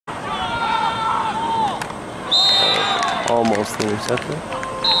almost intercepted.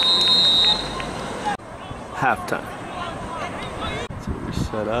 Halftime. So we're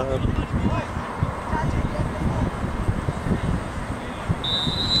set up.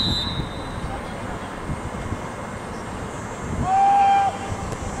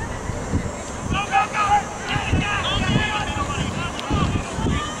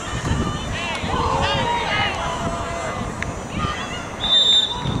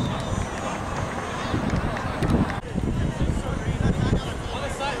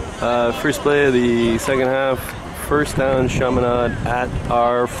 First play of the second half, first down Chaminade at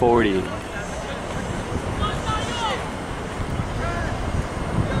our 40.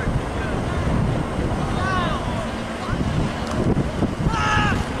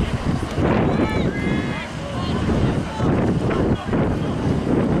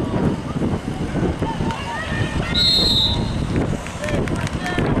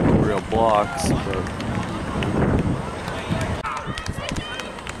 Real blocks, but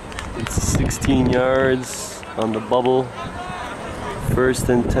 16 yards on the bubble. First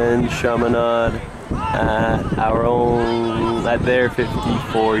and 10 Chaminade at our own, at their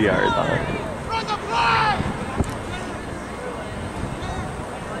 54-yard line.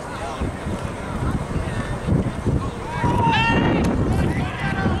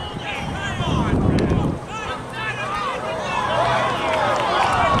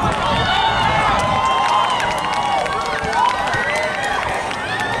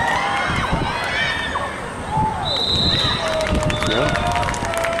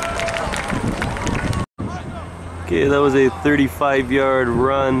 Okay, that was a 35-yard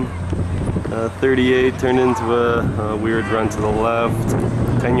run. 38 turned into a weird run to the left.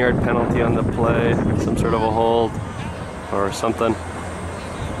 10-yard penalty on the play, some sort of a hold or something.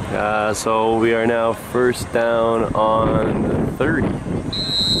 So we are now first down on the 30.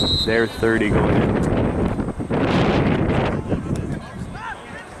 They're 30 going in.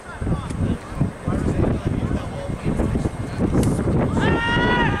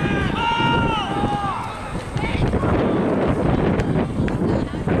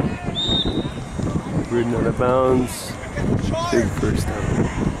 Ridden out of bounds. Big first down.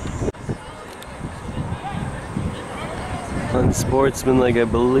 Unsportsmanlike, I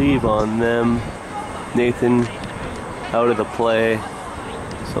believe, on them. Nathan out of the play.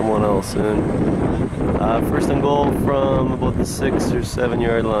 Someone else in. First and goal from about the 6 or 7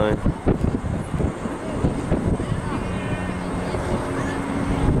 yard line.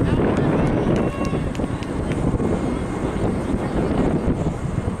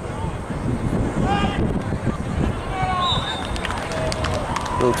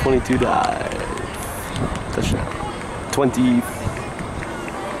 Little 22 dive. Touchdown. 24-0,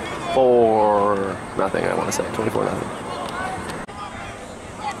 I want to say. 24-0.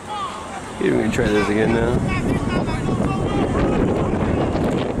 We're going to try this again now.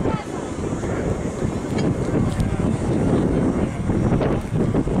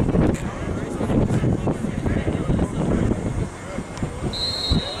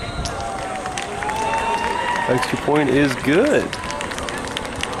 Extra point is good.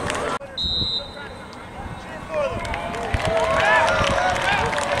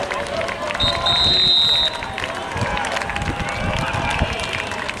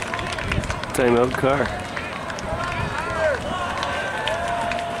 Timeout, Carr.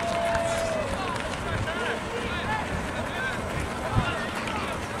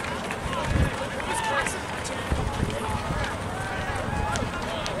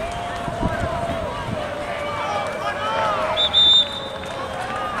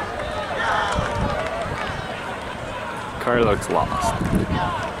 Carr looks lost.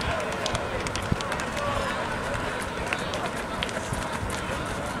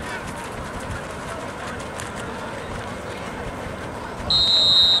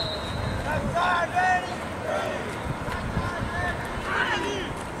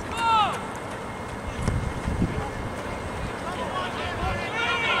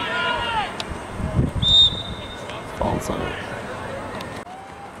 False on it.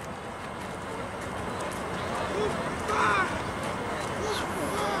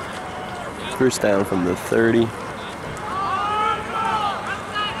 First down from the 30.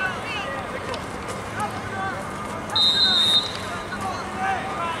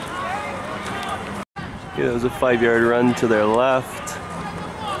 Okay, that was a 5-yard run to their left.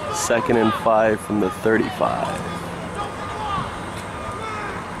 2nd and 5 from the 35.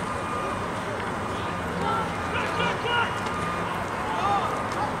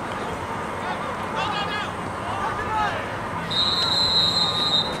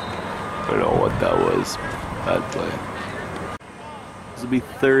 I don't know what that was. Bad play. This will be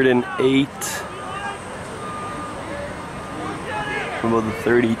 3rd and 8. from about the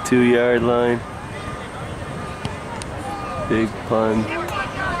 32-yard line. Big punt.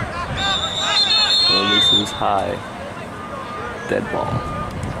 Oh, this is high. Dead ball.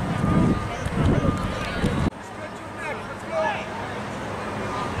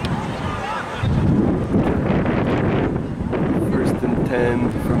 First and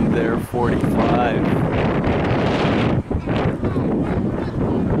 10 from their 45.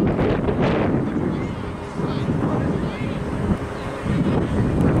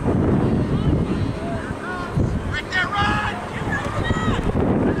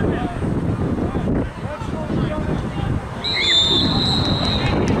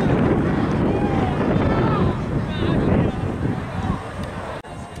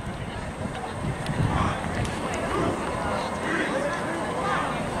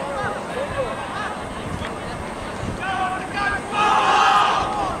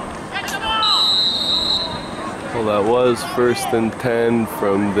 Well, that was first and 10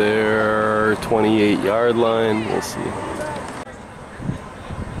 from their 28-yard line. We'll see.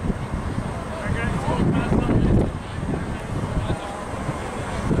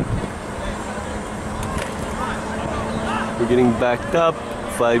 We're getting backed up,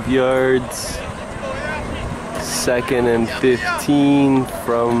 5 yards. Second and 15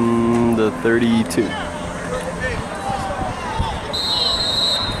 from the 32.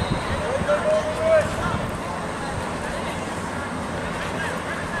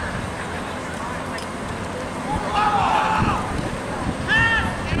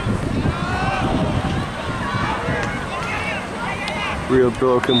 Real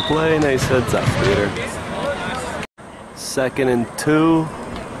broken play, nice heads up leader. Second and 2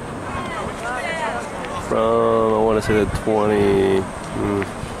 from, I want to say the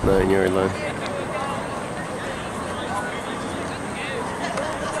 29-yard line.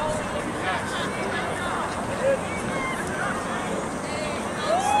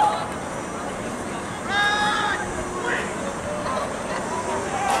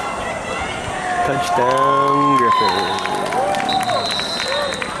 Touchdown, Griffin.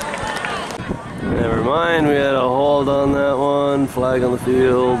 Never mind, we had a hold on that one. Flag on the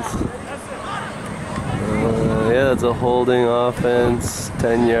field. Yeah, that's a holding offense.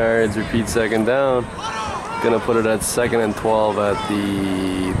 10 yards, repeat second down. Gonna put it at second and 12 at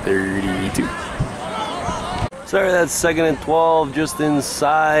the 32. Sorry, that's second and 12 just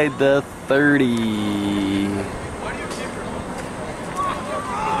inside the 30.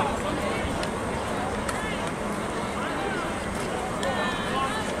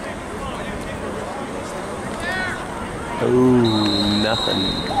 Oh, nothing.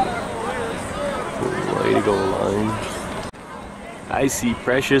 Way to go, line. I see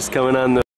Precious coming on the